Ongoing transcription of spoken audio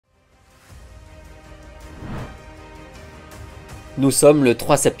Nous sommes le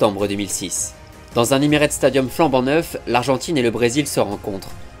 3 septembre 2006. Dans un Emirates Stadium flambant neuf, l'Argentine et le Brésil se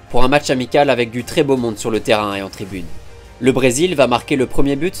rencontrent pour un match amical avec du très beau monde sur le terrain et en tribune. Le Brésil va marquer le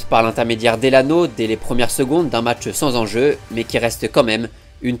premier but par l'intermédiaire d'Elano dès les premières secondes d'un match sans enjeu, mais qui reste quand même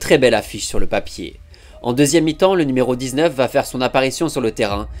une très belle affiche sur le papier. En deuxième mi-temps, le numéro 19 va faire son apparition sur le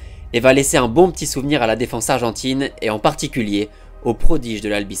terrain et va laisser un bon petit souvenir à la défense argentine et en particulier au prodige de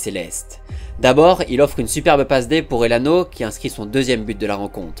l'Albiceleste. D'abord, il offre une superbe passe D pour Elano qui inscrit son deuxième but de la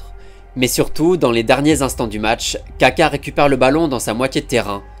rencontre. Mais surtout, dans les derniers instants du match, Kaka récupère le ballon dans sa moitié de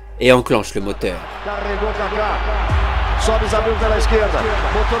terrain et enclenche le moteur.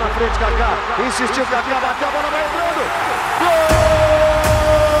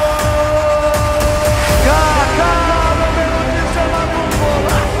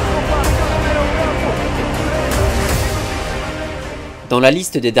 Dans la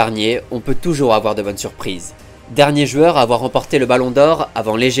liste des derniers, on peut toujours avoir de bonnes surprises. Dernier joueur à avoir remporté le ballon d'or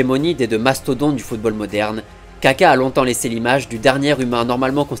avant l'hégémonie des deux mastodontes du football moderne, Kaka a longtemps laissé l'image du dernier humain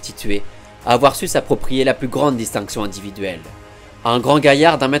normalement constitué à avoir su s'approprier la plus grande distinction individuelle. Un grand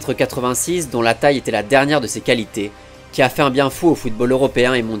gaillard d'1,86 m dont la taille était la dernière de ses qualités, qui a fait un bien fou au football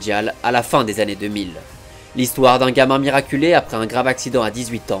européen et mondial à la fin des années 2000. L'histoire d'un gamin miraculé après un grave accident à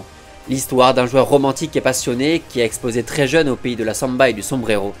 18 ans, l'histoire d'un joueur romantique et passionné qui a explosé très jeune au pays de la samba et du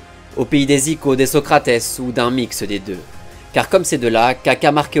sombrero, au pays des icos, des Socrates ou d'un mix des deux. Car comme ces deux-là,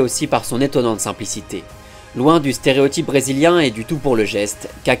 Kaka marquait aussi par son étonnante simplicité. Loin du stéréotype brésilien et du tout pour le geste,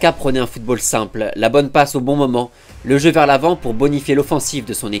 Kaka prenait un football simple, la bonne passe au bon moment, le jeu vers l'avant pour bonifier l'offensive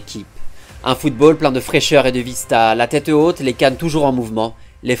de son équipe. Un football plein de fraîcheur et de vista, la tête haute, les cannes toujours en mouvement,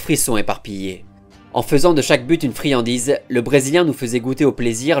 les frissons éparpillés. En faisant de chaque but une friandise, le Brésilien nous faisait goûter au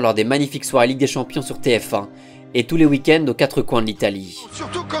plaisir lors des magnifiques soirées Ligue des Champions sur TF1 et tous les week-ends aux quatre coins de l'Italie.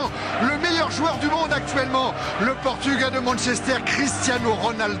 Surtout quand le meilleur joueur du monde actuellement, le Portugais de Manchester, Cristiano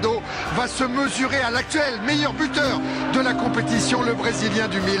Ronaldo, va se mesurer à l'actuel meilleur buteur de la compétition, le Brésilien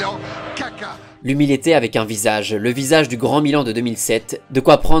du Milan, Kaka. L'humilité avec un visage, le visage du grand Milan de 2007, de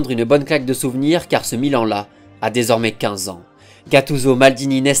quoi prendre une bonne claque de souvenirs car ce Milan-là a désormais 15 ans. Gattuso,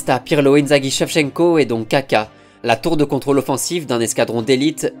 Maldini, Nesta, Pirlo, Inzaghi, Shevchenko et donc Kaka, la tour de contrôle offensif d'un escadron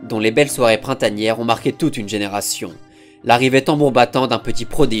d'élite dont les belles soirées printanières ont marqué toute une génération. L'arrivée tambour battant d'un petit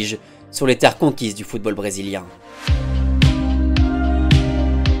prodige sur les terres conquises du football brésilien.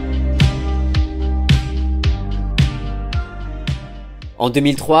 En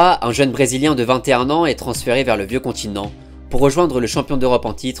 2003, un jeune Brésilien de 21 ans est transféré vers le vieux continent pour rejoindre le champion d'Europe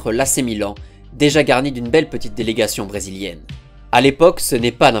en titre, l'AC Milan, déjà garni d'une belle petite délégation brésilienne. À l'époque, ce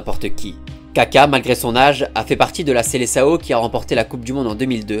n'est pas n'importe qui. Kaka, malgré son âge, a fait partie de la Seleção qui a remporté la Coupe du Monde en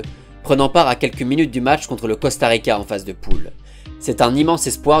 2002, prenant part à quelques minutes du match contre le Costa Rica en phase de poule. C'est un immense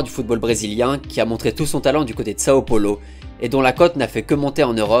espoir du football brésilien qui a montré tout son talent du côté de Sao Paulo et dont la cote n'a fait que monter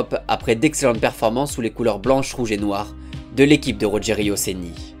en Europe après d'excellentes performances sous les couleurs blanches, rouges et noires de l'équipe de Rogério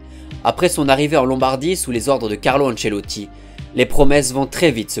Ceni. Après son arrivée en Lombardie sous les ordres de Carlo Ancelotti, les promesses vont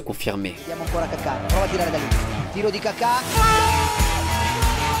très vite se confirmer.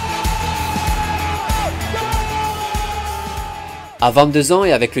 À 22 ans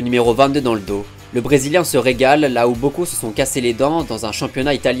et avec le numéro 22 dans le dos, le Brésilien se régale là où beaucoup se sont cassés les dents dans un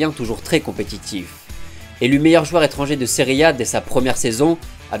championnat italien toujours très compétitif. Élu meilleur joueur étranger de Serie A dès sa première saison,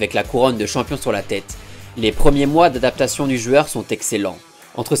 avec la couronne de champion sur la tête, les premiers mois d'adaptation du joueur sont excellents.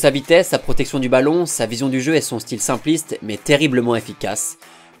 Entre sa vitesse, sa protection du ballon, sa vision du jeu et son style simpliste mais terriblement efficace,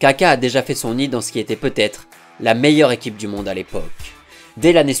 Kaka a déjà fait son nid dans ce qui était peut-être la meilleure équipe du monde à l'époque.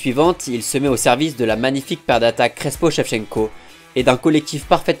 Dès l'année suivante, il se met au service de la magnifique paire d'attaque Crespo-Shevchenko et d'un collectif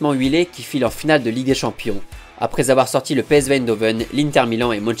parfaitement huilé qui file en finale de Ligue des Champions, après avoir sorti le PSV Eindhoven, l'Inter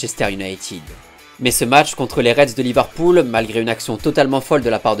Milan et Manchester United. Mais ce match contre les Reds de Liverpool, malgré une action totalement folle de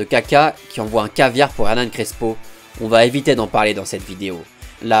la part de Kaka, qui envoie un caviar pour Hernan Crespo, on va éviter d'en parler dans cette vidéo.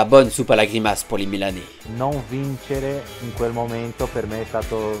 La bonne soupe à la grimace pour les Milanais. Non vincere in quel momento per me è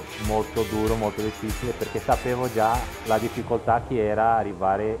stato molto duro, molto difficile, perché sapevo già la difficoltà che era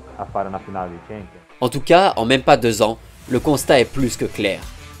arrivare a fare una finale di Champions. En tout cas, en même pas 2 ans, le constat est plus que clair.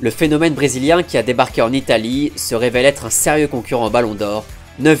 Le phénomène brésilien qui a débarqué en Italie se révèle être un sérieux concurrent au Ballon d'Or,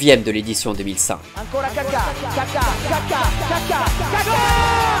 9e de l'édition 2005. Ancora Kaka, Kaka, Kaka, Kaka,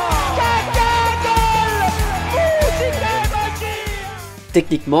 Kaka,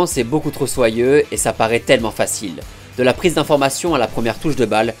 Techniquement, c'est beaucoup trop soyeux et ça paraît tellement facile. De la prise d'information à la première touche de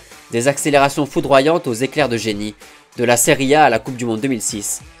balle, des accélérations foudroyantes aux éclairs de génie, de la Serie A à la Coupe du Monde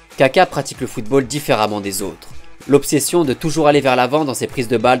 2006, Kaka pratique le football différemment des autres. L'obsession de toujours aller vers l'avant dans ses prises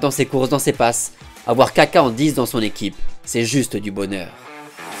de balles, dans ses courses, dans ses passes, avoir Kaka en 10 dans son équipe, c'est juste du bonheur.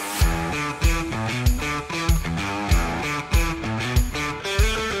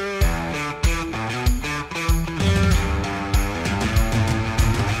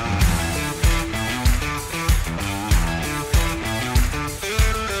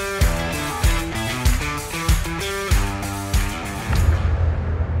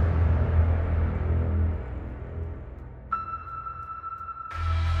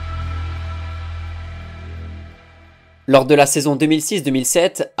 Lors de la saison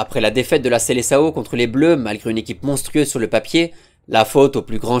 2006-2007, après la défaite de la Seleção contre les Bleus malgré une équipe monstrueuse sur le papier, la faute au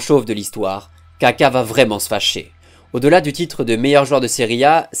plus grand chauve de l'histoire, Kaka va vraiment se fâcher. Au-delà du titre de meilleur joueur de Serie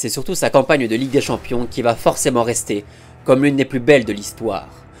A, c'est surtout sa campagne de Ligue des Champions qui va forcément rester comme l'une des plus belles de l'histoire.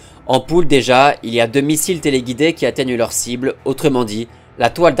 En poule déjà, il y a 2 missiles téléguidés qui atteignent leur cible, autrement dit, la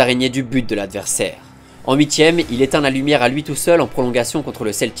toile d'araignée du but de l'adversaire. En 8e, il éteint la lumière à lui tout seul en prolongation contre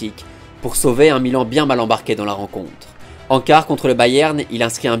le Celtic, pour sauver un Milan bien mal embarqué dans la rencontre. En quart contre le Bayern, il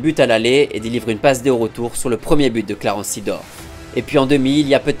inscrit un but à l'aller et délivre une passe D au retour sur le premier but de Clarence Seedorf. Et puis en demi, il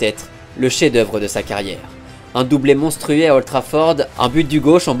y a peut-être le chef-d'œuvre de sa carrière. Un doublé monstrueux à Old Trafford, un but du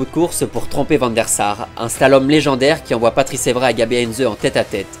gauche en bout de course pour tromper Van der Sar, un slalom légendaire qui envoie Patrice Evra et Gabi Heinze en tête à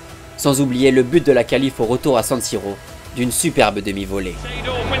tête, sans oublier le but de la qualif au retour à San Siro, d'une superbe demi-volée.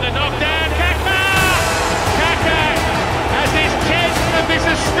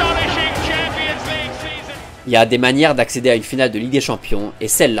 Il y a des manières d'accéder à une finale de Ligue des Champions, et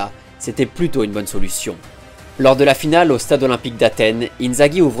celle-là, c'était plutôt une bonne solution. Lors de la finale au stade olympique d'Athènes,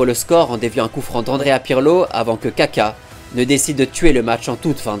 Inzaghi ouvre le score en déviant un coup franc d'Andrea Pirlo avant que Kaka ne décide de tuer le match en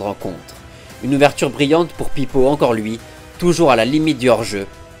toute fin de rencontre. Une ouverture brillante pour Pipo, encore lui, toujours à la limite du hors-jeu,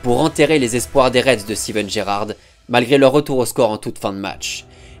 pour enterrer les espoirs des Reds de Steven Gerrard, malgré leur retour au score en toute fin de match.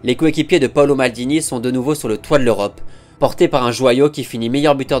 Les coéquipiers de Paolo Maldini sont de nouveau sur le toit de l'Europe, portés par un joyau qui finit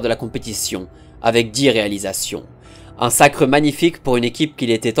meilleur buteur de la compétition, avec 10 réalisations. Un sacre magnifique pour une équipe qui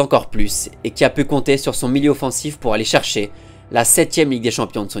l'était encore plus, et qui a pu compter sur son milieu offensif pour aller chercher la 7e Ligue des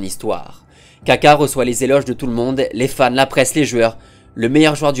Champions de son histoire. Kaka reçoit les éloges de tout le monde, les fans, la presse, les joueurs. Le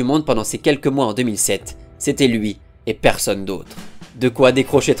meilleur joueur du monde pendant ces quelques mois en 2007, c'était lui et personne d'autre. De quoi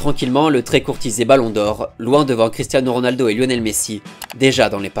décrocher tranquillement le très courtisé ballon d'or, loin devant Cristiano Ronaldo et Lionel Messi, déjà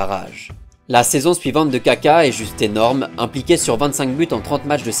dans les parages. La saison suivante de Kaka est juste énorme, impliqué sur 25 buts en 30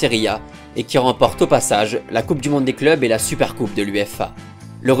 matchs de Serie A, et qui remporte au passage la Coupe du Monde des clubs et la Supercoupe de l'UEFA.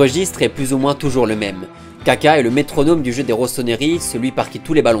 Le registre est plus ou moins toujours le même. Kaka est le métronome du jeu des Rossoneri, celui par qui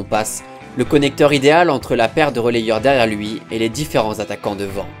tous les ballons passent, le connecteur idéal entre la paire de relayeurs derrière lui et les différents attaquants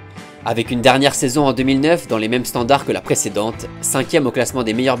devant. Avec une dernière saison en 2009 dans les mêmes standards que la précédente, 5e au classement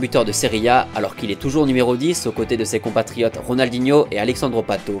des meilleurs buteurs de Serie A alors qu'il est toujours numéro 10 aux côtés de ses compatriotes Ronaldinho et Alexandro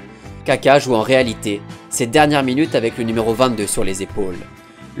Pato, Kaka joue en réalité ses dernières minutes avec le numéro 22 sur les épaules.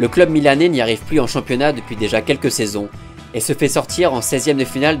 Le club milanais n'y arrive plus en championnat depuis déjà quelques saisons et se fait sortir en 16e de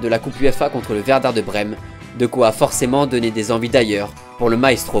finale de la Coupe UEFA contre le Werder de Brême, de quoi forcément donner des envies d'ailleurs pour le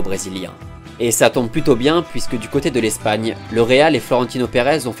maestro brésilien. Et ça tombe plutôt bien puisque du côté de l'Espagne, le Real et Florentino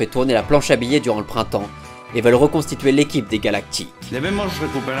Pérez ont fait tourner la planche à billets durant le printemps et veulent reconstituer l'équipe des Galactiques.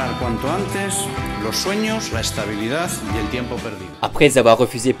 Après avoir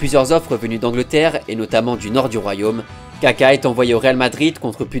refusé plusieurs offres venues d'Angleterre et notamment du nord du royaume, Kaka est envoyé au Real Madrid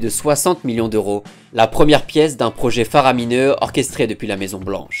contre plus de 60 millions d'euros, la première pièce d'un projet faramineux orchestré depuis la Maison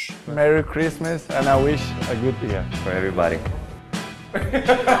Blanche. Merry Christmas and I wish a good year for everybody.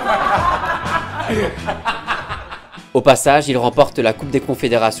 Au passage, il remporte la Coupe des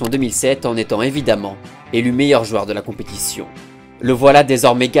Confédérations 2007 en étant évidemment élu meilleur joueur de la compétition. Le voilà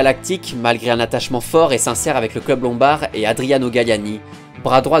désormais galactique malgré un attachement fort et sincère avec le club lombard et Adriano Galliani,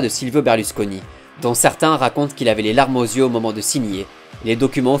 bras droit de Silvio Berlusconi, dont certains racontent qu'il avait les larmes aux yeux au moment de signer les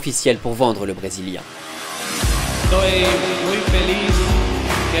documents officiels pour vendre le Brésilien.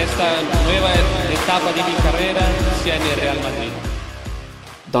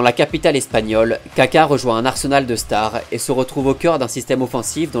 Dans la capitale espagnole, Kaka rejoint un arsenal de stars et se retrouve au cœur d'un système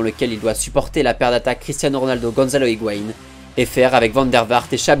offensif dans lequel il doit supporter la paire d'attaque Cristiano Ronaldo-Gonzalo Higuaín et faire avec Van der Vaart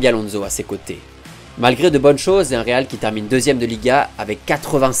et Xabi Alonso à ses côtés. Malgré de bonnes choses et un Real qui termine 2e de Liga avec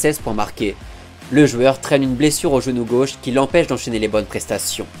 96 points marqués, le joueur traîne une blessure au genou gauche qui l'empêche d'enchaîner les bonnes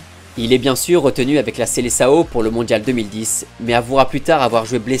prestations. Il est bien sûr retenu avec la Seleção pour le Mondial 2010, mais avouera plus tard avoir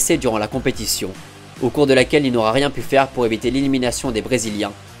joué blessé durant la compétition, au cours de laquelle il n'aura rien pu faire pour éviter l'élimination des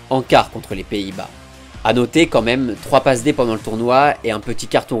Brésiliens en quart contre les Pays-Bas. A noter quand même 3 passes D pendant le tournoi et un petit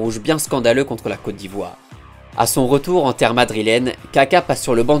carton rouge bien scandaleux contre la Côte d'Ivoire. A son retour en terre madrilène, Kaka passe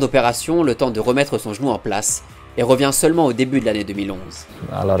sur le banc d'opération le temps de remettre son genou en place et revient seulement au début de l'année 2011.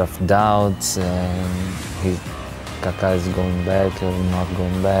 A lot of doubts and Kaka is going back or not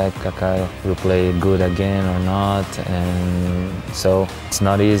going back. Kaka will play good again or not, and so it's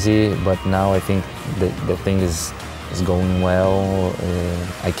not easy. But now I think the thing is going well.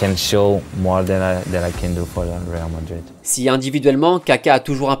 I can show more than I can do for Real Madrid. Si individuellement, Kaka a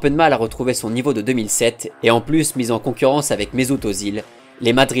toujours un peu de mal à retrouver son niveau de 2007 et en plus mis en concurrence avec Mesut Özil,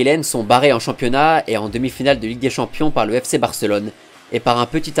 les Madrilènes sont barrés en championnat et en demi-finale de Ligue des Champions par le FC Barcelone et par un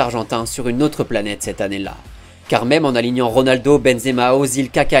petit Argentin sur une autre planète cette année-là. Car même en alignant Ronaldo, Benzema, Özil,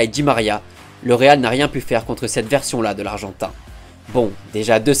 Kaka et Di Maria, le Real n'a rien pu faire contre cette version-là de l'Argentin. Bon,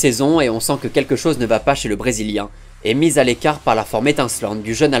 déjà 2 saisons et on sent que quelque chose ne va pas chez le Brésilien, et mis à l'écart par la forme étincelante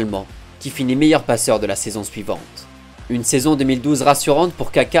du jeune Allemand, qui finit meilleur passeur de la saison suivante. Une saison 2012 rassurante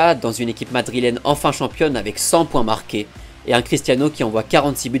pour Kaka dans une équipe madrilène enfin championne avec 100 points marqués, et un Cristiano qui envoie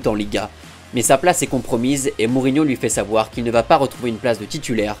 46 buts en Liga, mais sa place est compromise et Mourinho lui fait savoir qu'il ne va pas retrouver une place de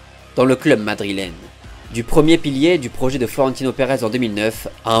titulaire dans le club madrilène. Du premier pilier du projet de Florentino Pérez en 2009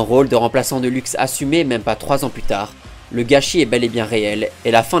 à un rôle de remplaçant de luxe assumé même pas 3 ans plus tard, le gâchis est bel et bien réel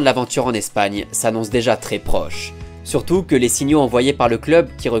et la fin de l'aventure en Espagne s'annonce déjà très proche. Surtout que les signaux envoyés par le club,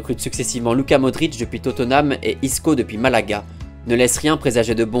 qui recrute successivement Luka Modric depuis Tottenham et Isco depuis Malaga, ne laissent rien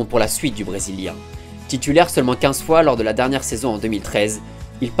présager de bon pour la suite du Brésilien. Titulaire seulement 15 fois lors de la dernière saison en 2013,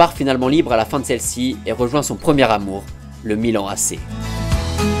 il part finalement libre à la fin de celle-ci et rejoint son premier amour, le Milan AC.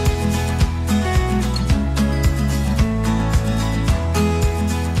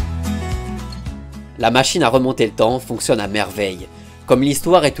 La machine à remonter le temps fonctionne à merveille. Comme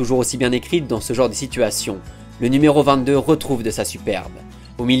l'histoire est toujours aussi bien écrite dans ce genre de situation, le numéro 22 retrouve de sa superbe.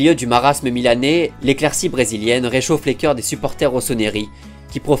 Au milieu du marasme milanais, l'éclaircie brésilienne réchauffe les cœurs des supporters rossoneri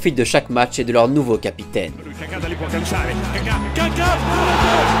qui profitent de chaque match et de leur nouveau capitaine.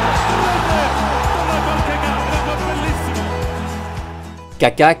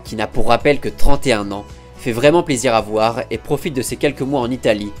 Kaka, qui n'a pour rappel que 31 ans, fait vraiment plaisir à voir et profite de ses quelques mois en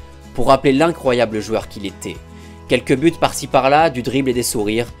Italie pour rappeler l'incroyable joueur qu'il était. Quelques buts par-ci par-là, du dribble et des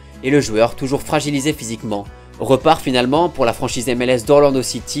sourires, et le joueur, toujours fragilisé physiquement, repart finalement pour la franchise MLS d'Orlando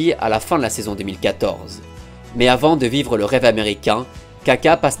City à la fin de la saison 2014. Mais avant de vivre le rêve américain,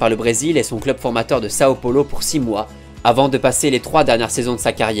 Kaka passe par le Brésil et son club formateur de Sao Paulo pour 6 mois, avant de passer les 3 dernières saisons de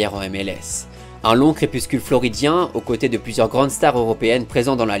sa carrière en MLS. Un long crépuscule floridien aux côtés de plusieurs grandes stars européennes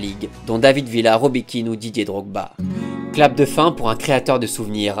présentes dans la ligue, dont David Villa, Robbie Keane ou Didier Drogba. Clap de fin pour un créateur de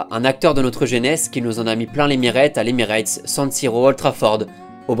souvenirs, un acteur de notre jeunesse qui nous en a mis plein les mirettes à l'Emirates, San Siro, Old Trafford,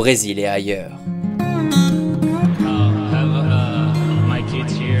 au Brésil et ailleurs.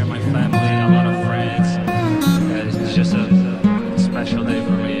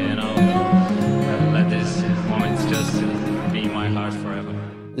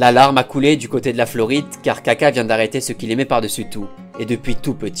 La larme a coulé du côté de la Floride car Kaka vient d'arrêter ce qu'il aimait par-dessus tout, et depuis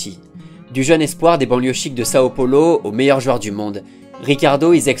tout petit. Du jeune espoir des banlieues chics de Sao Paulo au meilleur joueur du monde,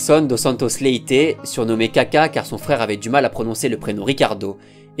 Ricardo Isaacson dos Santos Leite, surnommé Kaka car son frère avait du mal à prononcer le prénom Ricardo,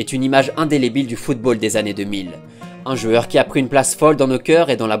 est une image indélébile du football des années 2000. Un joueur qui a pris une place folle dans nos cœurs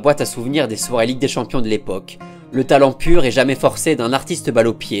et dans la boîte à souvenirs des soirées Ligue des Champions de l'époque. Le talent pur et jamais forcé d'un artiste balle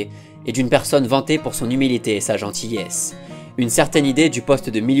au pied et d'une personne vantée pour son humilité et sa gentillesse. Une certaine idée du poste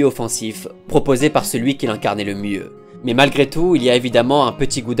de milieu offensif proposé par celui qui l'incarnait le mieux. Mais malgré tout, il y a évidemment un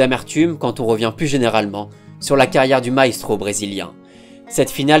petit goût d'amertume quand on revient plus généralement sur la carrière du maestro brésilien.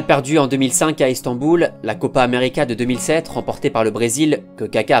 Cette finale perdue en 2005 à Istanbul, la Copa América de 2007 remportée par le Brésil, que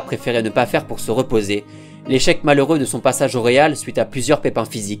Kaka a préféré ne pas faire pour se reposer, l'échec malheureux de son passage au Real suite à plusieurs pépins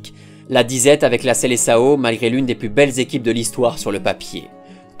physiques, la disette avec la Seleção malgré l'une des plus belles équipes de l'histoire sur le papier.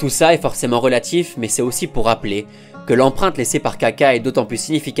 Tout ça est forcément relatif, mais c'est aussi pour rappeler que l'empreinte laissée par Kaka est d'autant plus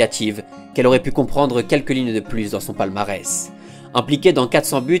significative qu'elle aurait pu comprendre quelques lignes de plus dans son palmarès. Impliqué dans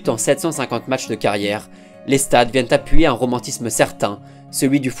 400 buts en 750 matchs de carrière, les stades viennent appuyer un romantisme certain,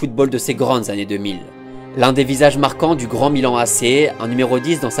 celui du football de ces grandes années 2000. L'un des visages marquants du grand Milan AC, un numéro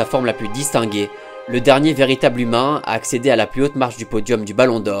 10 dans sa forme la plus distinguée, le dernier véritable humain à accéder à la plus haute marche du podium du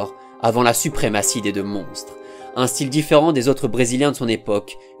ballon d'or avant la suprématie des deux monstres. Un style différent des autres Brésiliens de son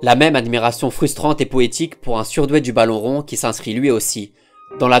époque, la même admiration frustrante et poétique pour un surdoué du ballon rond qui s'inscrit lui aussi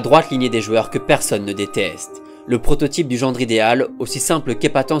dans la droite lignée des joueurs que personne ne déteste. Le prototype du gendre idéal, aussi simple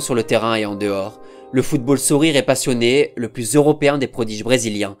qu'épatant sur le terrain et en dehors, le football sourire et passionné, le plus européen des prodiges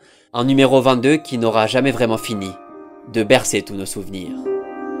brésiliens, un numéro 22 qui n'aura jamais vraiment fini de bercer tous nos souvenirs.